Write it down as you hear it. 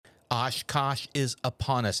Oshkosh is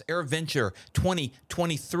upon us. AirVenture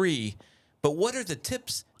 2023. But what are the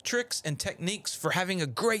tips, tricks, and techniques for having a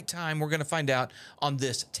great time? We're going to find out on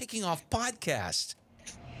this Taking Off podcast.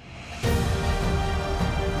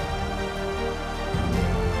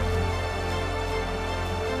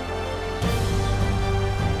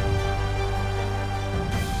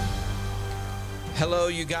 Hello,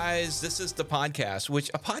 you guys. This is the podcast, which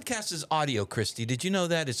a podcast is audio, Christy. Did you know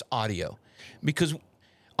that? It's audio. Because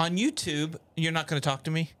on YouTube, you're not going to talk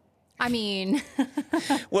to me? I mean...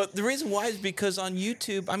 Well, the reason why is because on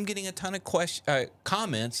YouTube, I'm getting a ton of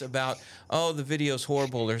comments about, oh, the video's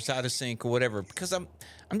horrible or it's out of sync or whatever, because I'm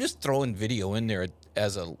just throwing video in there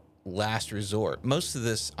as a last resort. Most of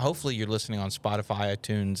this, hopefully you're listening on Spotify,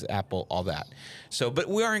 iTunes, Apple, all that. So, but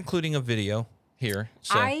we are including a video here.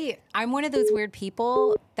 So. I'm one of those weird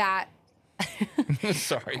people that...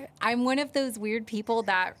 Sorry. I'm one of those weird people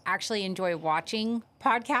that actually enjoy watching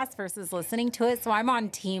podcasts versus listening to it. So I'm on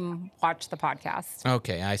team watch the podcast.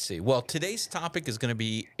 Okay, I see. Well, today's topic is going to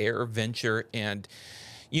be AirVenture. And,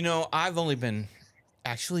 you know, I've only been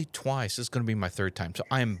actually twice. This is going to be my third time. So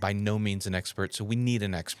I am by no means an expert. So we need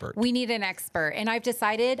an expert. We need an expert. And I've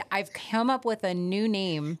decided I've come up with a new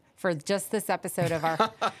name for just this episode of our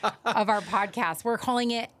of our podcast. We're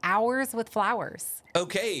calling it Hours with Flowers.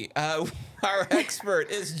 Okay, our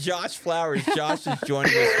expert is Josh Flowers. Josh is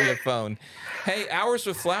joining us via phone. Hey, Hours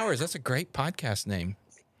with Flowers. That's a great podcast name.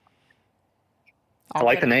 I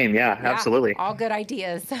like the name. Yeah, absolutely. All good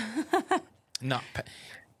ideas. Not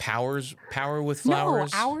Power with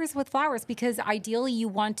Flowers? No, Hours with Flowers, because ideally you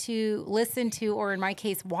want to listen to, or in my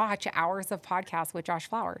case, watch hours of podcasts with Josh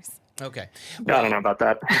Flowers. Okay. Well, I don't know about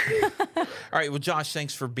that. All right. Well, Josh,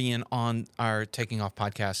 thanks for being on our Taking Off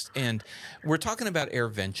podcast. And we're talking about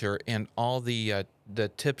AirVenture and all the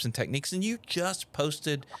tips and techniques. And you just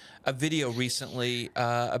posted a video recently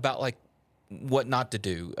about like what not to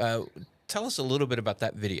do. Tell us a little bit about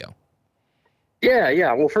that video.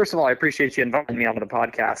 Yeah. Well, first of all, I appreciate you inviting me onto the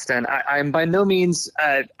podcast. And I'm by no means,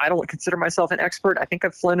 I don't consider myself an expert. I think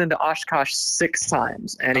I've flown into Oshkosh 6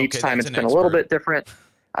 times, and each time it's been a little bit different.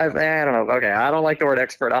 I don't know. Okay, I don't like the word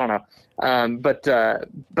expert. I don't know.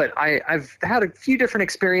 But I've had a few different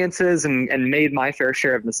experiences and made my fair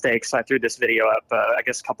share of mistakes. So I threw this video up, I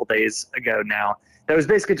guess a couple days ago now. That was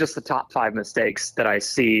basically just the top 5 mistakes that I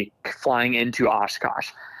see flying into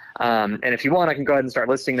Oshkosh. And if you want, I can go ahead and start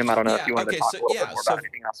listing them. I don't know if you want to talk a little bit more about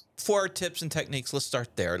anything else. For our tips and techniques, let's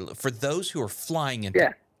start there. For those who are flying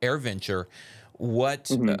into AirVenture, what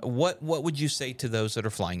would you say to those that are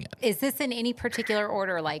flying in? Is this in any particular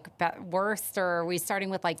order, like worst, or are we starting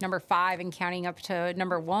with like number 5 and counting up to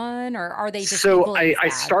number 1, or are they just so?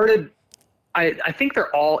 I think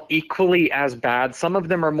they're all equally as bad. Some of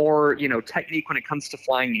them are more, technique when it comes to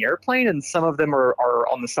flying the airplane, and some of them are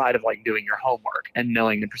on the side of like doing your homework and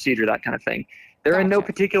knowing the procedure, that kind of thing. They're in no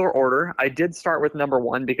particular order. I did start with number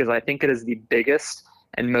 1 because I think it is the biggest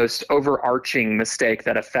and most overarching mistake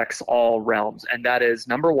that affects all realms, and that is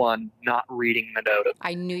number 1, not reading the NOTAM.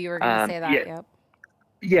 I knew you were going to say that. Yep.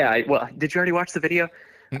 Yeah. Well, did you already watch the video?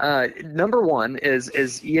 Number 1 is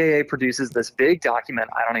EAA produces this big document.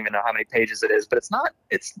 I don't even know how many pages it is, but it's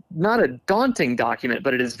not a daunting document,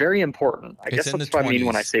 but it is very important. I guess that's what I mean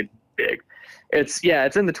when I say big. It's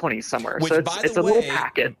in the 20s somewhere. Which, so it's a little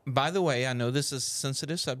packet. By the way, I know this is a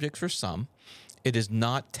sensitive subject for some. It is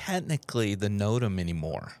not technically the NOTAM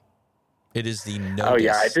anymore. It is the notice. Oh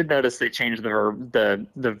yeah, I did notice they changed the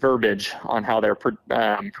verbiage on how they're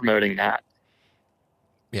promoting that.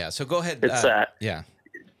 Yeah, so go ahead. It's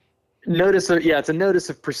it's a notice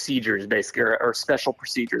of procedures, basically, or special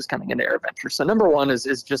procedures coming into AirVenture. So number 1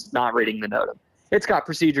 is just not reading the NOTAM. It's got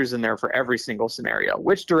procedures in there for every single scenario.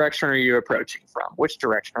 Which direction are you approaching from? Which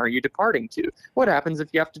direction are you departing to? What happens if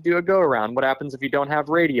you have to do a go-around? What happens if you don't have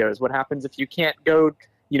radios? What happens if you can't go,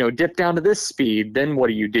 dip down to this speed? Then what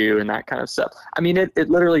do you do, and that kind of stuff. I mean, it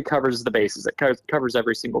literally covers the bases. It covers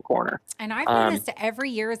every single corner. And I've noticed every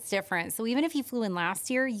year it's different. So even if you flew in last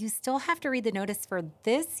year, you still have to read the notice for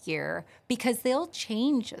this year because they'll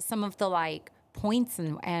change some of the points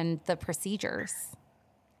and the procedures.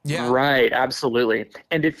 Yeah. Right, absolutely.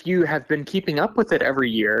 And if you have been keeping up with it every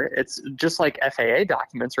year, it's just like FAA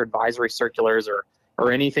documents or advisory circulars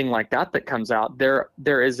or anything like that comes out. There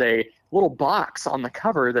is a little box on the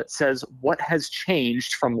cover that says what has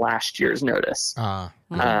changed from last year's notice. So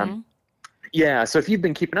if you've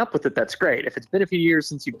been keeping up with it, that's great. If it's been a few years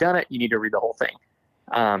since you've done it, you need to read the whole thing.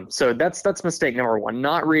 So that's mistake number 1,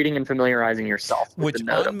 not reading and familiarizing yourself with the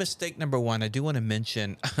NOTAM. On mistake number 1, I do want to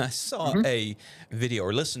mention, I saw a video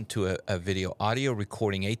or listened to a video, audio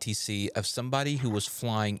recording, ATC, of somebody who was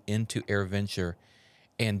flying into AirVenture,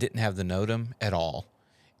 and didn't have the NOTAM at all,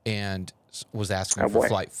 and was asking for boy.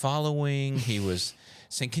 flight following. He was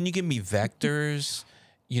saying, "Can you give me vectors?"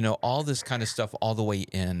 All this kind of stuff all the way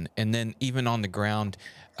in, and then even on the ground.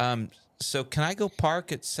 So can I go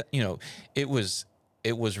park at? It was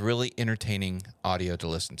really entertaining audio to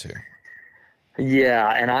listen to.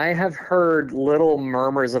 Yeah, and I have heard little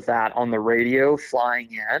murmurs of that on the radio flying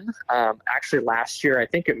in. Actually, last year, I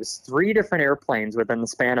think it was 3 different airplanes within the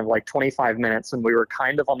span of like 25 minutes, and we were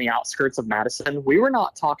kind of on the outskirts of Madison. We were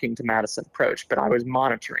not talking to Madison approach, but I was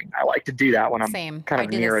monitoring. I like to do that when I'm kind of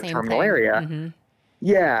near a terminal area. Mm-hmm.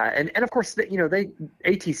 Yeah, and of course,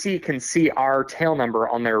 ATC can see our tail number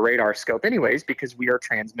on their radar scope anyways, because we are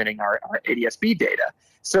transmitting our ADS-B data.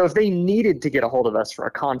 So if they needed to get a hold of us for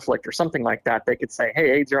a conflict or something like that, they could say,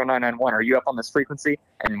 hey, 80991, are you up on this frequency?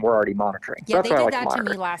 And we're already monitoring. Yeah, So they that's did that to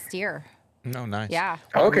me last year. No, nice. Yeah.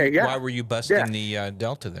 Why were you busting the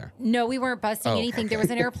Delta there? No, we weren't busting anything. Okay. There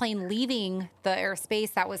was an airplane leaving the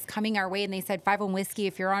airspace that was coming our way, and they said 51 Whiskey,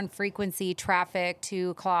 if you're on frequency, traffic,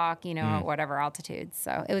 2 o'clock, whatever altitude.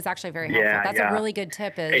 So it was actually very helpful. That's a really good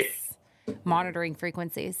tip is monitoring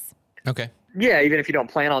frequencies. Okay. Yeah, even if you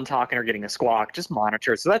don't plan on talking or getting a squawk, just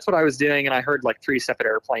monitor. So that's what I was doing, and I heard like 3 separate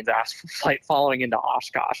airplanes ask for flight following into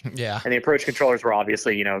Oshkosh. Yeah. And the approach controllers were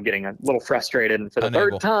obviously, getting a little frustrated, and for the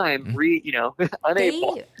Unable. third time,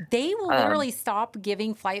 unable. They will literally stop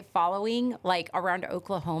giving flight following like around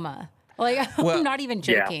Oklahoma. Like, I'm not even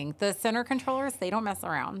joking. Yeah. The center controllers, they don't mess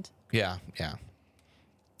around. Yeah, yeah.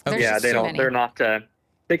 Okay. They don't. Many. They're not.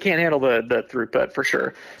 They can't handle the throughput for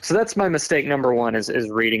sure. So that's my mistake. Number 1 is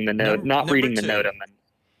reading the note, not reading the NOTAM.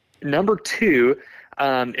 And number 2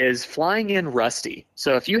 is flying in rusty.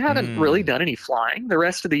 So if you haven't really done any flying the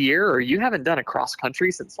rest of the year, or you haven't done a cross country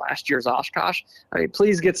since last year's Oshkosh,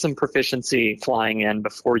 please get some proficiency flying in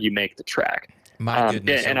before you make the trek. My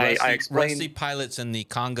goodness. And I explained, rusty pilots in the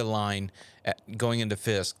conga line going into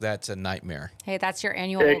Fisk, that's a nightmare. Hey, that's your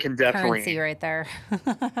annual currency right there.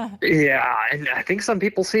 Yeah, and I think some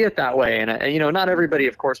people see it that way. And, not everybody,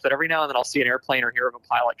 of course, but every now and then I'll see an airplane or hear of a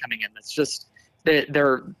pilot coming in that's just,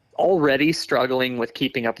 they're already struggling with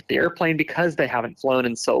keeping up with the airplane because they haven't flown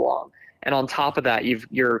in so long. And on top of that,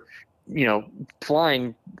 you're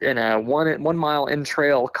flying in a 1 mile in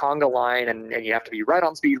trail conga line, and you have to be right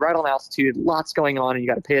on speed, right on altitude, lots going on, and you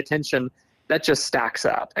got to pay attention. That just stacks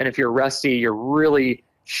up. And if you're rusty, you're really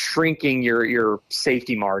shrinking your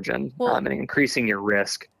safety margin and increasing your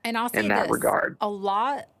risk in that regard. A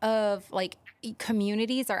lot of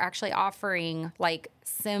communities are actually offering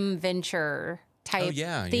sim venture type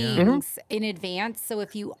things in advance. So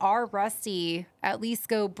if you are rusty, at least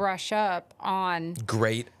go brush up on.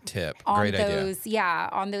 Great tip. On Great those, idea. Yeah,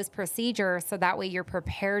 on those procedures, so that way you're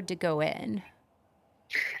prepared to go in.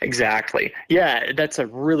 Exactly. Yeah, that's a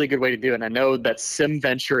really good way to do it. And I know that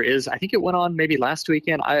SimVenture is, I think it went on maybe last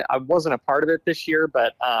weekend. I wasn't a part of it this year,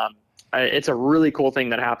 but it's a really cool thing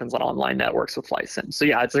that happens on online networks with flight sim. So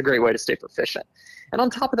yeah, it's a great way to stay proficient. And on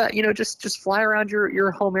top of that, just fly around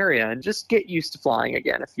your home area and just get used to flying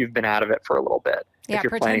again if you've been out of it for a little bit. Yeah, if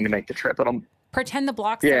you're planning to make the trip. Pretend the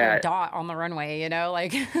blocks are a dot on the runway,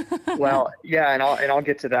 Well, yeah, and I'll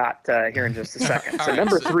get to that here in just a second. So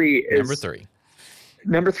number 3 is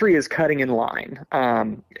Number 3 is cutting in line.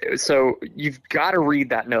 So you've got to read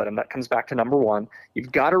that NOTAM. That comes back to number 1.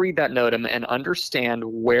 You've got to read that NOTAM and understand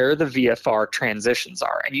where the VFR transitions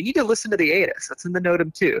are. And you need to listen to the ATIS. That's in the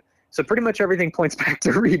NOTAM too. So pretty much everything points back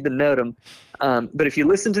to read the NOTAM. But if you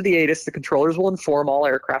listen to the ATIS, the controllers will inform all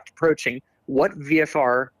aircraft approaching what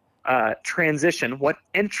VFR transition, what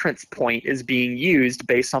entrance point is being used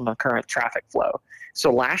based on the current traffic flow. So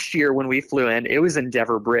last year when we flew in, it was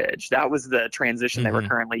Endeavor Bridge. That was the transition they were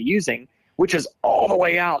currently using, which is all the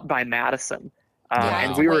way out by Madison.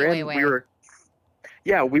 And we were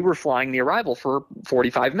we were flying the arrival for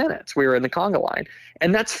 45 minutes. We were in the conga line,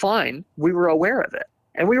 and that's fine. We were aware of it.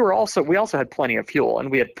 And we also had plenty of fuel, and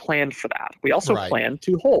we had planned for that. We also planned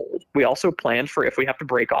to hold. We also planned for if we have to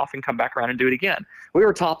break off and come back around and do it again. We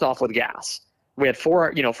were topped off with gas. We had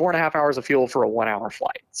 4.5 hours of fuel for a 1-hour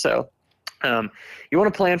flight. So you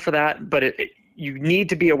want to plan for that, but you need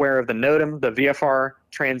to be aware of the NOTAM, the VFR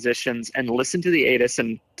transitions, and listen to the ATIS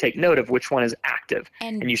and take note of which one is active.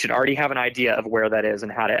 And you should already have an idea of where that is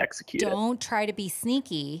and how to execute it. Don't try to be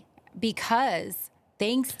sneaky, because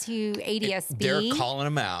thanks to ADS-B, they're calling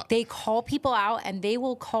them out. They call people out, and they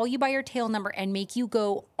will call you by your tail number and make you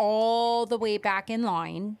go all the way back in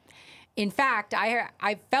line. In fact,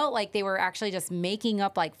 I felt like they were actually just making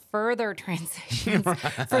up further transitions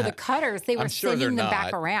for the cutters. They were sending them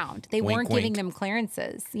back around. They weren't giving them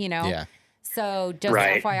clearances, Yeah. So just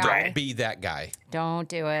FYI. Don't be that guy. Don't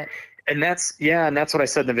do it. And that's what I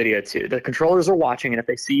said in the video too. The controllers are watching, and if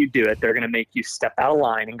they see you do it, they're going to make you step out of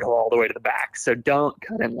line and go all the way to the back. So don't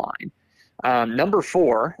cut in line. Number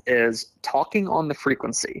 4 is talking on the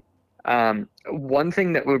frequency. One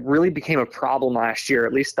thing that really became a problem last year,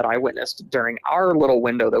 at least that I witnessed during our little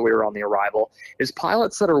window that we were on the arrival, is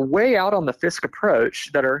pilots that are way out on the Fisk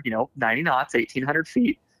approach that are, 90 knots, 1,800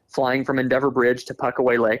 feet, flying from Endeavor Bridge to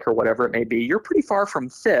Puckaway Lake or whatever it may be. You're pretty far from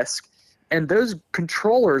Fisk, and those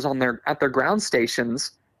controllers at their ground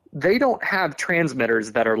stations, they don't have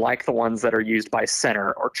transmitters that are like the ones that are used by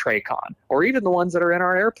Center or Tracon, or even the ones that are in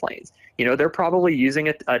our airplanes. They're probably using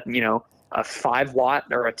a 5-watt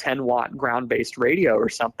or a 10-watt ground-based radio or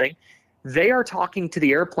something. They are talking to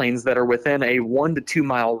the airplanes that are within a 1 to 2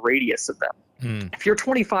 mile radius of them. If you're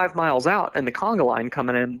 25 miles out and the conga line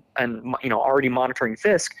coming in and already monitoring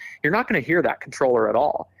Fisk, you're not going to hear that controller at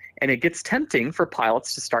all. And it gets tempting for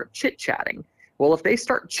pilots to start chit-chatting. Well, if they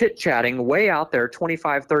start chit-chatting way out there,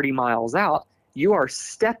 25, 30 miles out, you are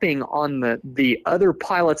stepping on the other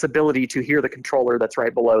pilot's ability to hear the controller that's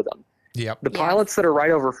right below them. Yep. The pilots that are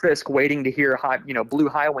right over Fisk waiting to hear Blue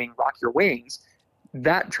High Wing rock your wings,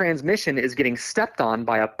 that transmission is getting stepped on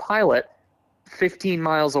by a pilot 15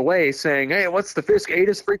 miles away saying, hey, what's the Fisk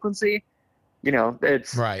ATIS frequency?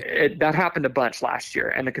 It's right. That happened a bunch last year.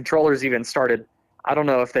 And the controllers even started, I don't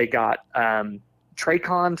know if they got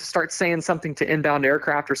Tracon to start saying something to inbound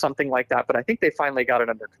aircraft or something like that, but I think they finally got it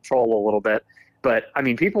under control a little bit. But,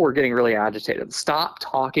 people were getting really agitated. Stop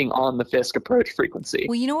talking on the Fisk approach frequency.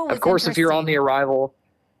 Well, you know what was Of course, if you're on the arrival...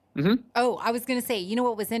 Mm-hmm. Oh, I was going to say,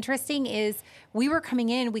 what was interesting is we were coming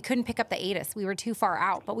in, we couldn't pick up the ATIS. We were too far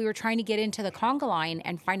out, but we were trying to get into the conga line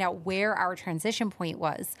and find out where our transition point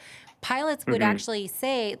was. Pilots would actually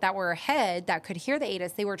say that were ahead, that could hear the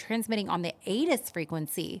ATIS. They were transmitting on the ATIS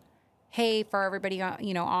frequency. Hey, for everybody,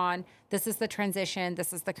 on, this is the transition,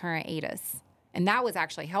 this is the current ATIS. And that was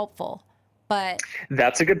actually helpful. But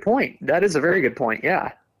that's a good point. That is a very good point.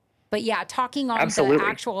 Yeah. But yeah, talking on the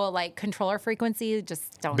actual controller frequency,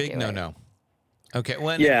 just don't do it. Big no. Okay.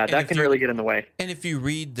 Well, that can really get in the way. And if you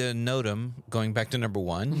read the NOTAM, going back to number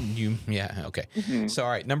 1, okay. Mm-hmm. So, all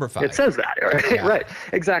right, number 5. It says that, right? Yeah. Right,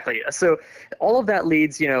 exactly. So all of that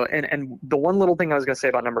leads, and the one little thing I was going to say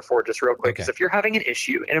about number 4, just real quick, is if you're having an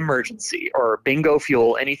issue, an emergency, or bingo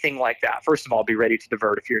fuel, anything like that, first of all, be ready to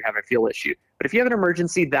divert if you're having a fuel issue. But if you have an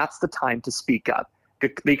emergency, that's the time to speak up.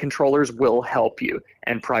 The controllers will help you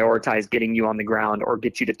and prioritize getting you on the ground or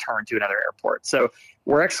get you to turn to another airport. So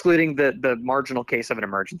we're excluding the marginal case of an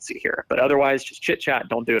emergency here, but otherwise just chit chat.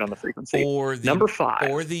 Don't do it on the frequency. Or number 5,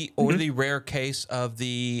 or the rare case of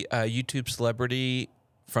the YouTube celebrity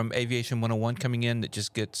from Aviation101 coming in that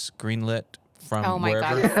just gets greenlit from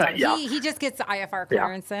wherever. God. Yeah. He just gets the IFR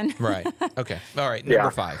clearance in. Right. Okay. All right.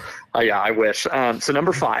 Number 5. I wish. So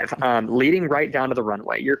number 5, leading right down to the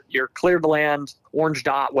runway. You're cleared to land, orange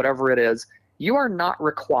dot, whatever it is. You are not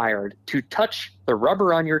required to touch the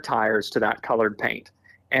rubber on your tires to that colored paint.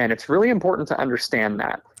 And it's really important to understand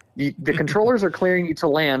that. The controllers are clearing you to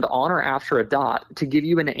land on or after a dot to give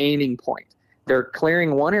you an aiming point. They're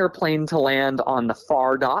clearing one airplane to land on the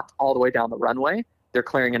far dot all the way down the runway. They're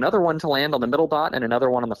clearing another one to land on the middle dot and another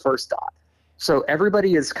one on the first dot. So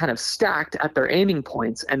everybody is kind of stacked at their aiming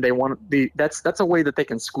points, and they want that's a way that they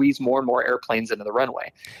can squeeze more and more airplanes into the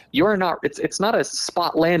runway. You're not it's not a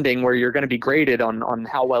spot landing where you're going to be graded on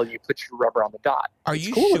how well you put your rubber on the dot. Are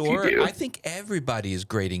you sure? I think everybody is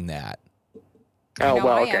grading that. Oh,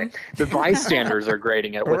 well, okay. The bystanders are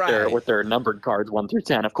grading it with their numbered cards 1 through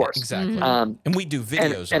 10, of course. Exactly. And we do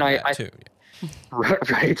videos on that too.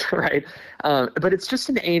 Right. But it's just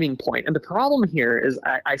an aiming point. And the problem here is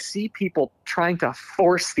I see people trying to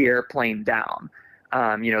force the airplane down.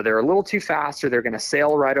 They're a little too fast, or they're going to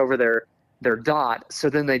sail right over their dot. So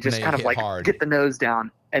then they just kind of hard. Get the nose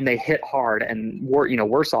down and they hit hard. And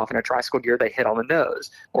worse off in a tricycle gear, they hit on the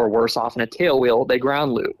nose, or worse off in a tail wheel, they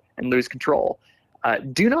ground loop and lose control.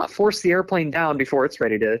 Do not force the airplane down before it's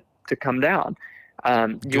ready to come down.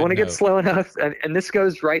 You want to get slow enough, and this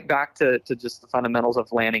goes right back to just the fundamentals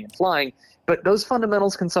of landing and flying, but those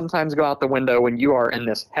fundamentals can sometimes go out the window when you are in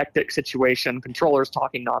this hectic situation, controllers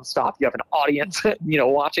talking nonstop, you have an audience,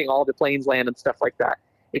 watching all the planes land and stuff like that.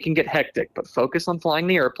 It can get hectic, but focus on flying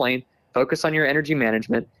the airplane, focus on your energy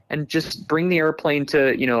management, and just bring the airplane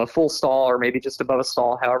to, a full stall or maybe just above a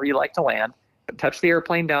stall, however you like to land, but touch the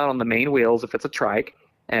airplane down on the main wheels if it's a trike,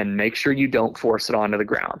 and make sure you don't force it onto the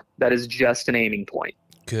ground. That is just an aiming point.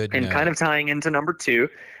 Good. And kind of tying into number 2,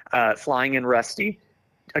 flying in Rusty,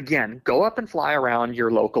 again, go up and fly around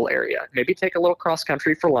your local area. Maybe take a little cross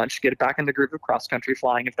country for lunch, get back in the groove of cross country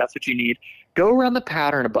flying if that's what you need. Go around the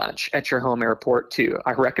pattern a bunch at your home airport too.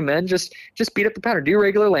 I recommend just beat up the pattern. Do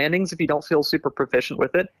regular landings if you don't feel super proficient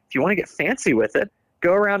with it. If you want to get fancy with it,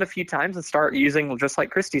 go around a few times and start using, just like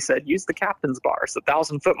Christy said, use the captain's bars, the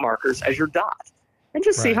 1,000-foot markers as your dot, and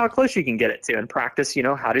just see how close you can get it to, and practice,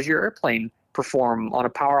 how does your airplane perform on a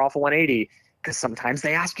power off of 180? Because sometimes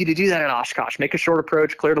they ask you to do that at Oshkosh. Make a short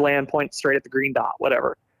approach, clear to land, point straight at the green dot,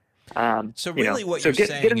 whatever. So really what you're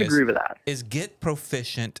saying get in the groove of that. Is get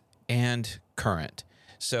proficient and current.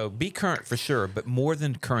 So be current for sure, but more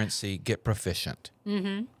than currency, get proficient.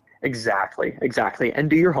 Mm-hmm. Exactly. And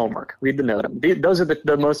do your homework. Read the NOTAM. Those are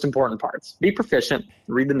the most important parts. Be proficient,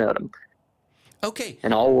 read the NOTAM. Okay.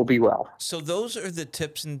 And all will be well. So those are the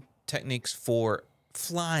tips and techniques for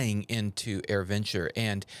flying into AirVenture.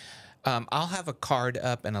 And I'll have a card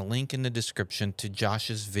up and a link in the description to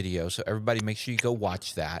Josh's video. So everybody make sure you go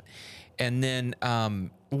watch that. And then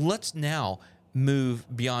let's now move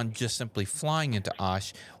beyond just simply flying into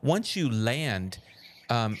Osh. Once you land,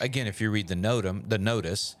 again, if you read the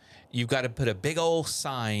notice, you've got to put a big old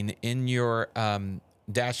sign in your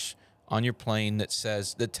dash on your plane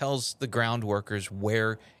that tells the ground workers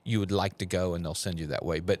where you would like to go, and they'll send you that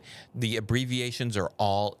way. But the abbreviations are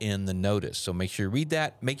all in the notice. So make sure you read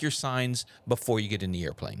that, make your signs before you get in the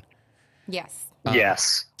airplane. Yes.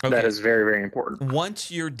 Yes. Okay. That is very, very important. Once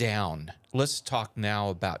you're down, let's talk now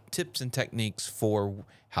about tips and techniques for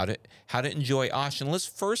how to enjoy Osh. And let's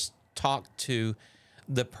first talk to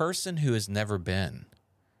the person who has never been.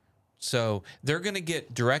 So they're going to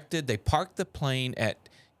get directed. They park the plane at,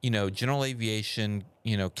 general aviation,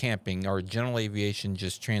 camping, or general aviation,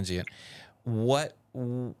 just transient. What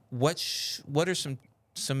are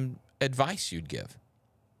some advice you'd give?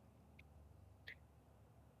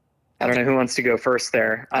 I don't know who wants to go first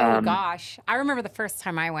there. Oh gosh. I remember the first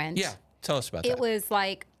time I went. Yeah. Tell us about that. It was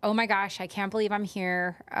like, oh my gosh, I can't believe I'm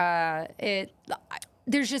here.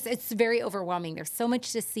 It's very overwhelming. There's so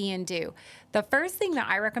much to see and do. The first thing that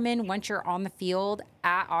I recommend once you're on the field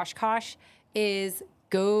at Oshkosh is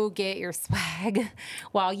go get your swag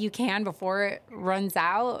while you can before it runs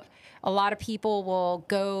out. A lot of people will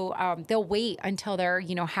go, they'll wait until they're,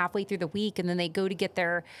 halfway through the week, and then they go to get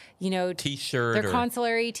their, T-shirt, their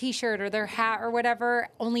consulary T-shirt or their hat or whatever,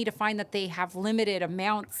 only to find that they have limited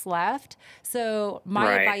amounts left. So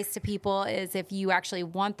my advice to people is, if you actually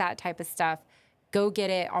want that type of stuff, go get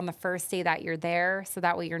it on the first day that you're there, so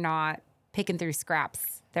that way you're not picking through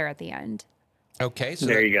scraps there at the end. Okay. So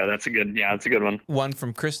there you go. That's a good one. One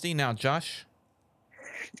from Christy. Now, Josh?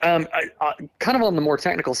 Kind of on the more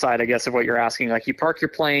technical side, I guess, of what you're asking. Like, you park your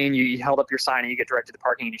plane, you held up your sign, and you get directed to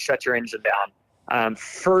parking, and you shut your engine down.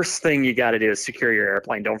 First thing you got to do is secure your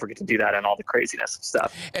airplane. Don't forget to do that and all the craziness of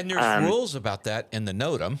stuff. And there's rules about that in the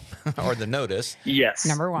NOTAM or the notice. Yes.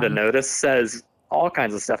 Number one. The notice says all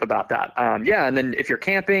kinds of stuff about that. And then if you're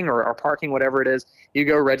camping or parking, whatever it is, you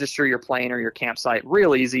go register your plane or your campsite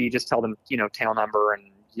real easy. You just tell them, tail number and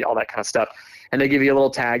all that kind of stuff. And they give you a little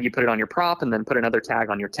tag. You put it on your prop and then put another tag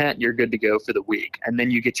on your tent. You're good to go for the week. And then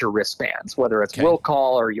you get your wristbands, whether it's will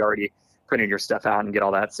call or you already printed your stuff out and get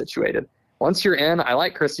all that situated. Once you're in, I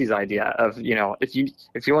like Christy's idea of, if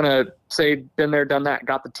you want to say been there, done that,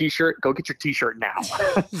 got the T-shirt, go get your T-shirt now.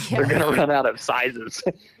 They're going to run out of sizes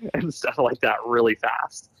and stuff like that really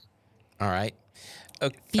fast. All right.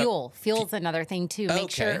 Fuel's another thing too.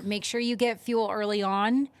 Make sure you get fuel early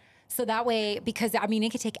on, so that way, because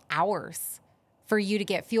it could take hours for you to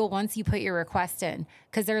get fuel once you put your request in,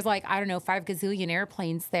 because there's 5 gazillion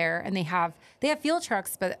airplanes there, and they have fuel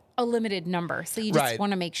trucks, but a limited number. So you just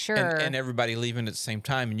want to make sure. And everybody leaving at the same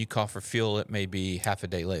time, and you call for fuel, it may be half a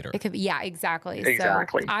day later. It could be, exactly.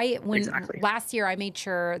 Exactly. So last year I made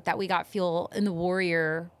sure that we got fuel in the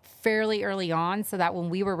Warrior fairly early on, so that when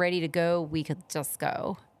we were ready to go, we could just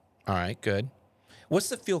go. All right, good. What's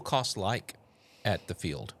the fuel cost like at the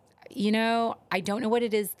field? I don't know what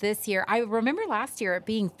it is this year. I remember last year it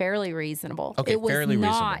being fairly reasonable. Okay, it was fairly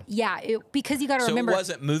reasonable. Yeah, because you got to remember. So it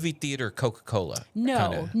wasn't movie theater Coca-Cola?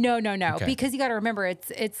 No. Okay. Because you got to remember,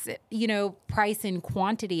 it's price and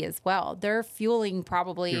quantity as well. They're fueling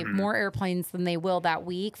probably more airplanes than they will that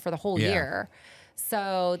week for the whole year.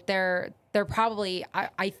 So they're probably,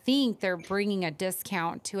 I think they're bringing a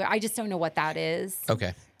discount to it. I just don't know what that is.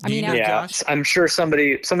 Okay. Josh? I'm sure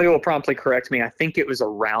somebody will promptly correct me. I think it was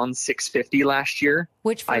around $6.50 last year.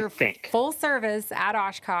 Which for full service at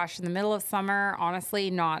Oshkosh in the middle of summer, honestly,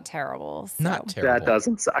 not terrible. So. Not terrible. That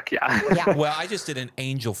doesn't suck, yeah. Well, I just did an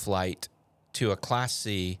Angel flight to a Class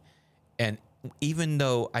C, and even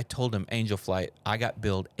though I told him Angel flight, I got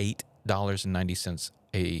billed $8.90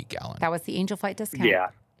 a gallon. That was the Angel Flight discount. Yeah.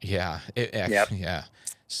 Yeah. Yep. Yeah.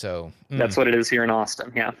 So that's what it is here in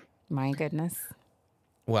Austin. Yeah. My goodness.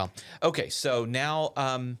 Well, okay. So now,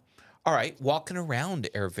 all right, walking around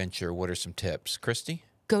AirVenture, what are some tips? Christy?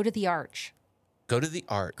 Go to the Arch. Go to the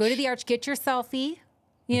Arch. Go to the Arch. Get your selfie.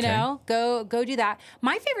 You know, go do that.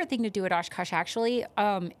 My favorite thing to do at Oshkosh actually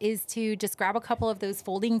is to just grab a couple of those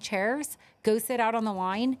folding chairs, go sit out on the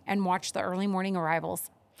line, and watch the early morning arrivals.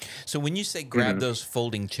 So when you say grab those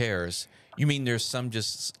folding chairs, you mean there's some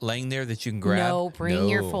just laying there that you can grab? No, bring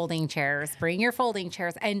your folding chairs. Bring your folding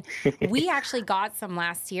chairs. And we actually got some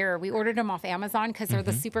last year. We ordered them off Amazon because they're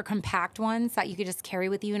the super compact ones that you could just carry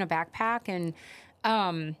with you in a backpack.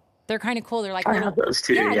 And they're kind of cool. They're like I have those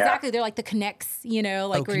too. Yeah, exactly. They're like the Connects, you know,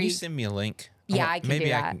 like can you send me a link? Yeah, I can do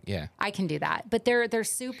that. I can do that. But they're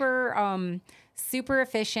super super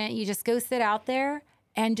efficient. You just go sit out there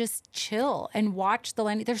and just chill and watch the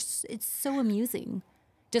landing. It's so amusing.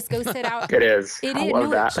 Just go sit out. It is. I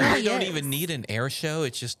love that. So you don't even need an air show.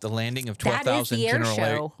 It's just the landing of 12,000 General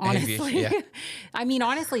show, honestly. Yeah. I mean,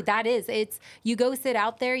 honestly, that is. It's you go sit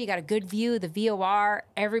out there. You got a good view of the VOR.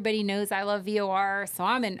 Everybody knows I love VOR, so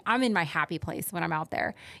I'm in my happy place when I'm out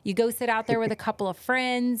there. You go sit out there with a couple of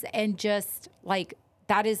friends and just like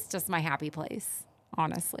that is just my happy place,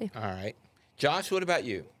 honestly. All right, Josh, what about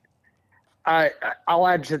you? I'll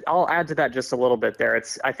add to that just a little bit there.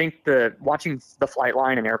 I think watching the flight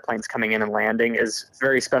line and airplanes coming in and landing is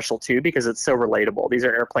very special too because it's so relatable. These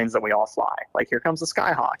are airplanes that we all fly. Like here comes the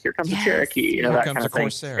Skyhawk, here comes the Cherokee, you know, that kind of thing.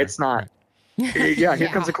 Corsair. It's not. Here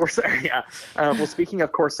comes the Corsair. Yeah. Well, speaking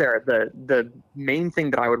of Corsair, the main thing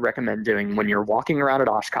that I would recommend doing when you're walking around at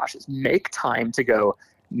Oshkosh is make time to go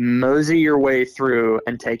mosey your way through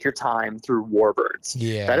and take your time through warbirds.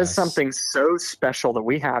 Yeah, that is something so special that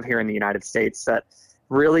we have here in the United States that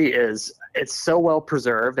really it's so well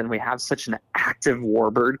preserved, and we have such an active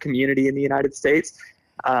warbird community in the United States.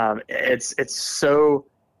 It's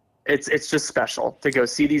just special to go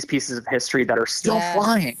see these pieces of history that are still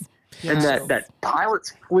flying, and that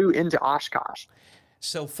pilots flew into Oshkosh.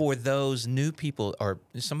 So for those new people or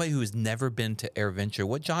somebody who has never been to AirVenture,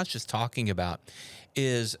 what Josh is talking about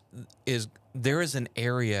is there is an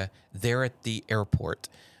area there at the airport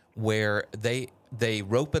where they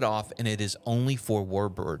rope it off and it is only for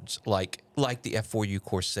warbirds like the F4U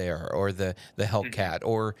Corsair or the Hellcat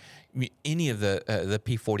or any of the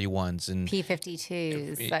P-41s and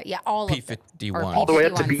P-52s, all of P-51, all the way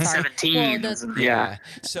up to B-17s. Yeah.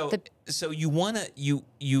 So you want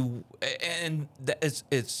to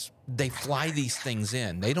they fly these things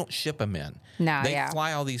in. They don't ship them in. No, they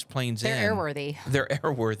fly all these planes in. They're airworthy. They're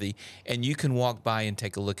airworthy, and you can walk by and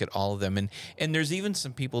take a look at all of them. And there's even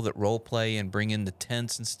some people that role play and bring in the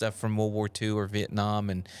tents and stuff from World War II or Vietnam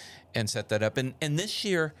and set that up. And this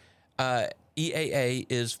year, EAA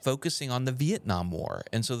is focusing on the Vietnam War,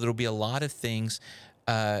 and so there'll be a lot of things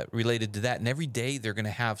related to that. And every day they're going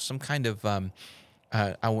to have some kind of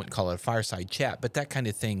I wouldn't call it a fireside chat, but that kind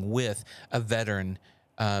of thing with a veteran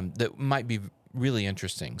that might be really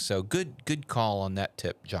interesting. So good call on that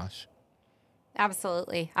tip, Josh.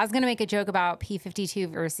 Absolutely. I was going to make a joke about P-52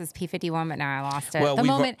 versus P-51, but now I lost it. Well,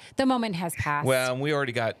 the moment has passed. Well, we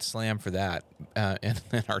already got slammed for that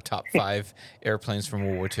in our top 5 airplanes from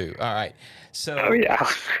World War II. All right. So,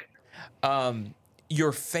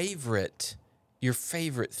 your favorite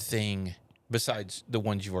thing besides the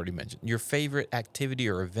ones you've already mentioned, your favorite activity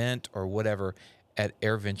or event or whatever at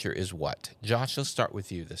AirVenture is what? Josh, let's start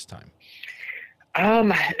with you this time.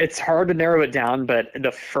 It's hard to narrow it down, but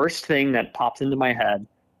the first thing that popped into my head,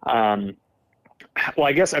 well,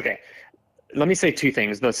 I guess, okay, let me say 2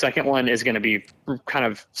 things. The second one is going to be kind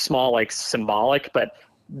of small, like symbolic, but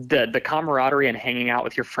the camaraderie and hanging out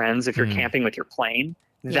with your friends, if you're camping with your plane,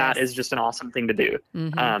 that is just an awesome thing to do.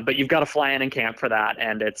 But you've got to fly in and camp for that.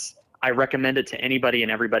 And I recommend it to anybody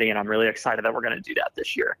and everybody. And I'm really excited that we're going to do that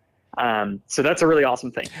this year. So that's a really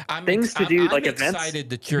awesome thing. I'm events. excited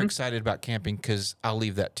that you're excited about camping because I'll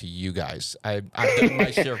leave that to you guys. I've done my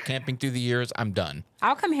share of camping through the years. I'm done.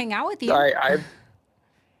 I'll come hang out with you.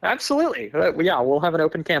 Absolutely. Yeah, we'll have an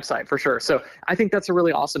open campsite for sure. So I think that's a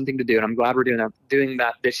really awesome thing to do. And I'm glad we're doing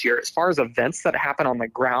that this year. As far as events that happen on the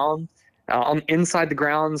ground, inside the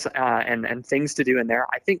grounds and things to do in there,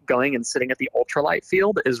 I think going and sitting at the ultralight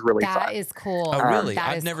field is really fun. That is cool. Oh, really?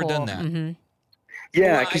 I've never done that. Mm-hmm.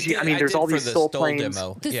 Yeah, because there's all these Stoll planes.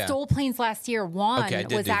 Demo. The Stoll planes last year,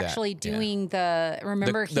 was actually doing the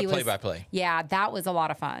play-by-play. Yeah, that was a lot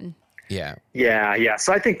of fun. Yeah.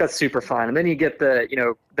 So I think that's super fun. And then you get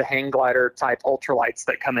the hang glider type ultralights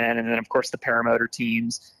that come in, and then of course the paramotor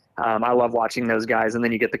teams. I love watching those guys, and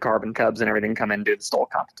then you get the Carbon Cubs and everything come in and do the stall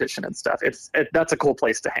competition and stuff. That's a cool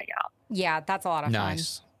place to hang out. Yeah, that's a lot of fun.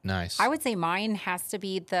 Nice. I would say mine has to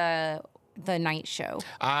be the night show.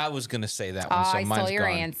 I was going to say that one, so I mine's stole your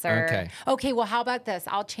gone. answer. Okay, well, how about this?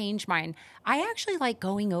 I'll change mine. I actually like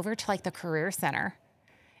going over to like the career center.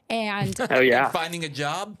 And oh yeah, finding a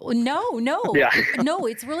job? No, yeah. no,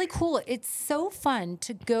 it's really cool. It's so fun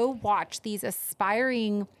to go watch these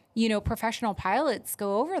aspiring, professional pilots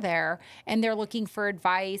go over there, and they're looking for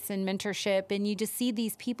advice and mentorship. And you just see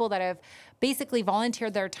these people that have basically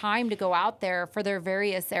volunteered their time to go out there for their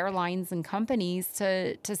various airlines and companies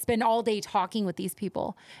to spend all day talking with these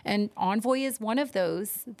people. And Envoy is one of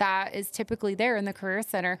those that is typically there in the career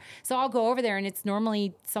center. So I'll go over there, and it's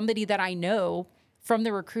normally somebody that I know from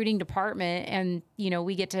the recruiting department, and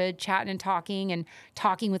we get to chatting and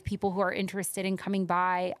talking with people who are interested in coming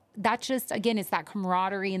by. That's just, again, it's that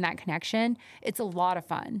camaraderie and that connection. It's a lot of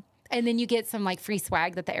fun. And then you get some like free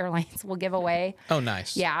swag that the airlines will give away. Oh,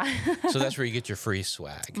 nice. Yeah. So that's where you get your free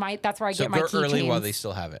swag. That's where I get my keychains. So go early while they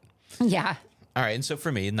still have it. Yeah. All right. And so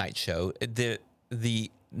for me, night show, the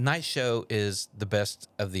night show is the best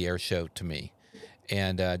of the air show to me.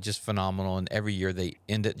 And just phenomenal. And every year they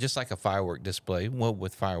end it just like a firework display, well,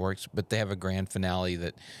 with fireworks, but they have a grand finale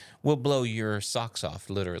that will blow your socks off,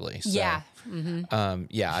 literally. So, yeah.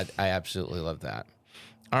 I absolutely love that.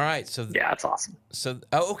 All right. So yeah, that's awesome. So,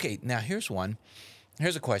 okay. Now here's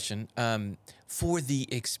a question. For the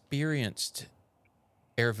experienced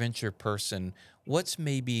AirVenture person, what's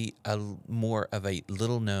maybe a more of a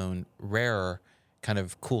little known, rarer kind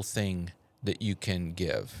of cool thing that you can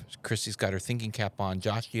give? Christy's got her thinking cap on.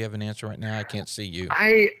 Josh, do you have an answer right now? I can't see you.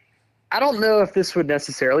 I don't know if this would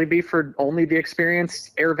necessarily be for only the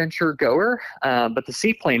experienced AirVenture goer, but the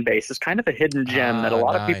seaplane base is kind of a hidden gem that a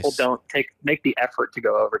lot of people don't make the effort to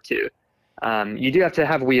go over to. You do have to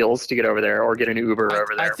have wheels to get over there or get an Uber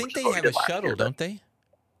over there. I think they have a shuttle, don't they?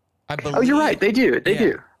 I believe. Oh, you're right. They do. They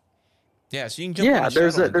do. Yeah, so you can jump on a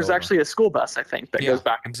shuttle. There's actually a school bus, I think, that goes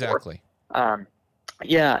back and forth.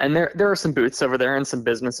 Yeah, and there are some booths over there and some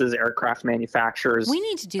businesses, aircraft manufacturers. We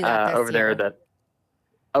need to do that over there.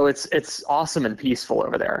 It's awesome and peaceful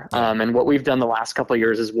over there. And what we've done the last couple of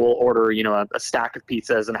years is we'll order a stack of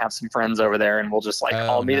pizzas and have some friends over there, and we'll just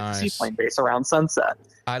all meet at the seaplane base around sunset.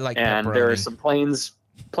 I like and pepperoni. There are some planes.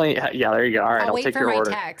 Yeah, there you go. All right, I'll wait take for your my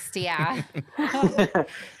order. text. Yeah.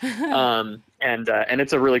 And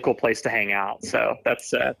it's a really cool place to hang out. So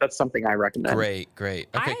that's something I recommend. Great.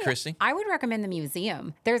 Okay, Chrissy. I would recommend the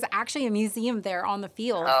museum. There's actually a museum there on the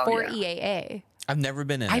field for EAA. I've never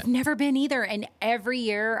been in it. I've never been either. And every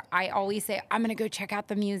year I always say, I'm going to go check out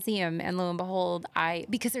the museum. And lo and behold,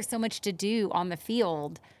 because there's so much to do on the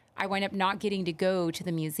field, I wind up not getting to go to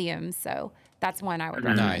the museum. So that's one I would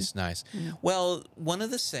recommend. Nice. Mm-hmm. Well, one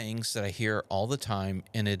of the sayings that I hear all the time,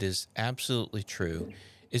 and it is absolutely true,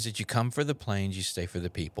 is that you come for the planes, you stay for the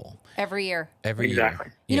people. Every year.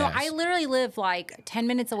 Exactly. Yes. I literally live like 10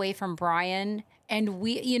 minutes away from Bryan, and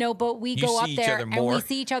but we go up there and we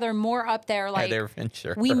see each other more up there. Like,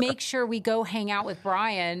 we make sure we go hang out with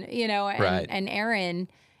Bryan, and Aaron,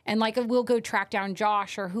 and like we'll go track down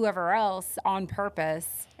Josh or whoever else on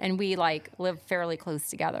purpose, and we like live fairly close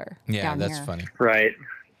together. Yeah, that's here. funny. Right.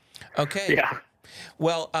 Okay. Yeah.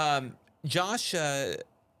 Well, Josh,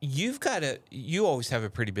 you always have a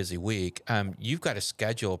pretty busy week. You've got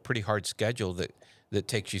a pretty hard schedule that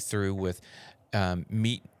takes you through with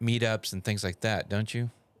meetups and things like that, don't you?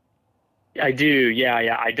 I do.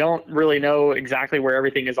 Yeah. I don't really know exactly where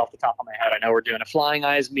everything is off the top of my head. I know we're doing a Flying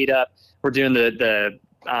Eyes meetup. We're doing the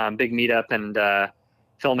big meetup and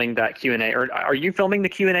filming that Q&A. Or are you filming the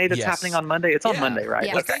Q&A that's happening on Monday? It's on Monday, right?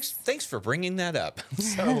 Yeah. Well, thanks for bringing that up.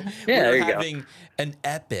 So we're having an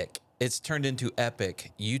epic, it's turned into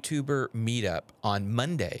epic YouTuber meetup on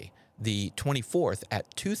Monday, the 24th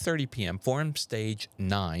at 2:30 p.m. Forum Stage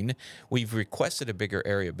 9. We've requested a bigger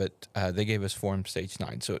area, but they gave us Forum Stage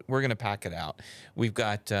 9, so we're going to pack it out. We've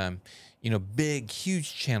got big,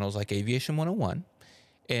 huge channels like Aviation 101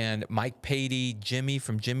 and Mike Patey, Jimmy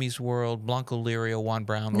from Jimmy's World, Blanco Lirio, Juan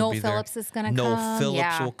Brown will be there. Noel Phillips is going to come. Noel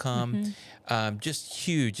Phillips will come. Mm-hmm. Just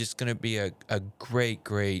huge. It's going to be a great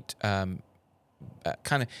kind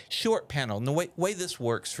of short panel. And the way this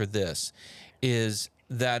works for this is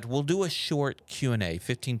that we'll do a short Q&A,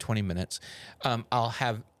 15, 20 minutes. I'll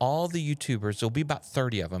have all the YouTubers, there'll be about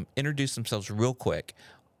 30 of them, introduce themselves real quick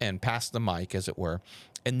and pass the mic, as it were.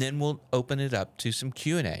 And then we'll open it up to some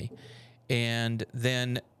Q&A. And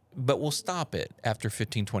then but we'll stop it after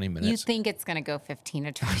 15, 20 minutes. You think it's going to go 15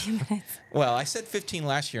 to 20 minutes? Well, I said 15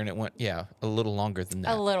 last year, and it went, a little longer than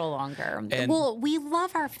that. A little longer. And, well, we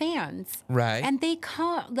love our fans. Right. And they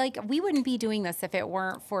come, like, we wouldn't be doing this if it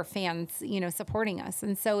weren't for fans, supporting us.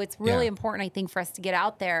 And so it's really important, I think, for us to get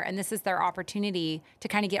out there. And this is their opportunity to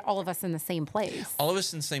kind of get all of us in the same place. All of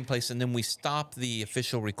us in the same place. And then we stop the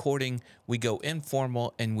official recording. We go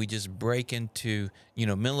informal, and we just break into,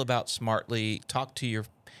 mill about smartly, talk to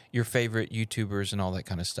your favorite YouTubers and all that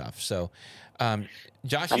kind of stuff. So,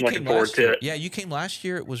 Josh, you came last year. Yeah, you came last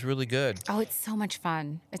year. It was really good. Oh, it's so much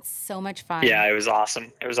fun. It's so much fun. Yeah, it was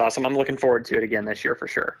awesome. I'm looking forward to it again this year for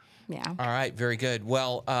sure. Yeah. All right, very good.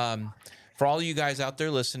 Well, for all you guys out there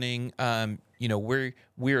listening, we're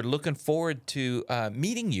looking forward to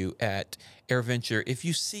meeting you at AirVenture. If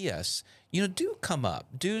you see us, do come up,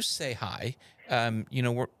 do say hi.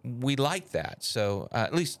 We like that. So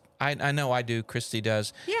at least I know I do. Christy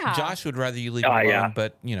does. Yeah. Josh would rather you leave him alone,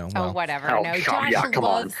 but Oh, whatever. Oh, no, Josh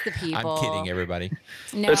loves the people. I'm kidding, everybody.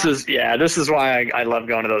 No. This is why I love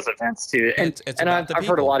going to those events too. And I've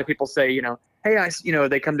heard a lot of people say, hey,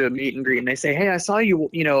 they come to a meet and greet and they say, hey, I saw you,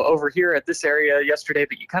 over here at this area yesterday,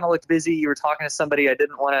 but you kind of looked busy. You were talking to somebody. I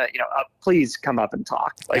didn't want to, please come up and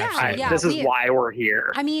talk. This is why we're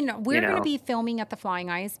here. I mean, we're going to be filming at the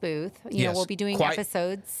Flying Eyes booth. We'll be doing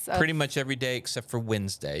episodes. Pretty much every day except for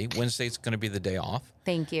Wednesday. Wednesday's going to be the day off.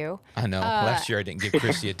 Thank you. I know. Last year I didn't give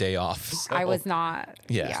Chrissy a day off. So. I was not.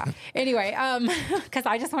 Yeah. Anyway, because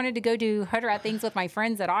I just wanted to go do hood rat things with my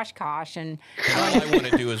friends at Oshkosh, and all I want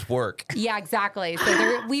to do is work. Yeah, exactly.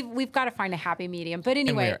 So we've got to find a happy medium. But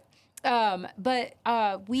anyway.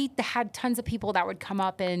 We had tons of people that would come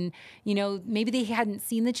up and, maybe they hadn't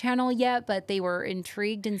seen the channel yet, but they were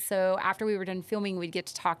intrigued. And so after we were done filming, we'd get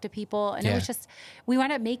to talk to people. And it was just, we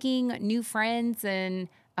wound up making new friends and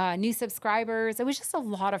new subscribers. It was just a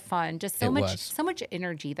lot of fun. Just so much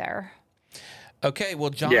energy there. Okay, well,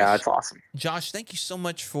 Josh. Yeah, that's awesome. Josh, thank you so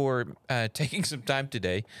much for taking some time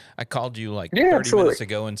today. I called you 30 minutes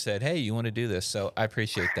ago and said, hey, you want to do this? So I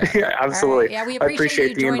appreciate that. Yeah, absolutely. Right. Yeah, we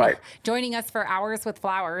appreciate you joining us for Hours with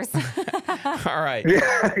Flowers. All right.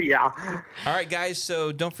 Yeah. All right, guys.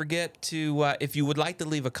 So don't forget to, if you would like to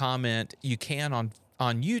leave a comment, you can on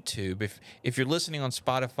YouTube. If you're listening on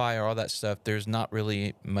Spotify or all that stuff, there's not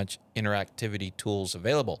really much interactivity tools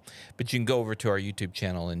available, but you can go over to our YouTube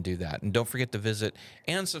channel and do that. And don't forget to visit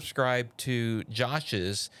and subscribe to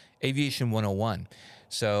Josh's Aviation 101.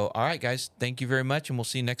 So, all right, guys, thank you very much, and we'll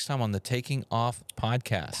see you next time on the Taking Off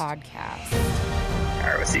podcast. All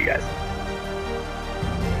right, we'll see you guys.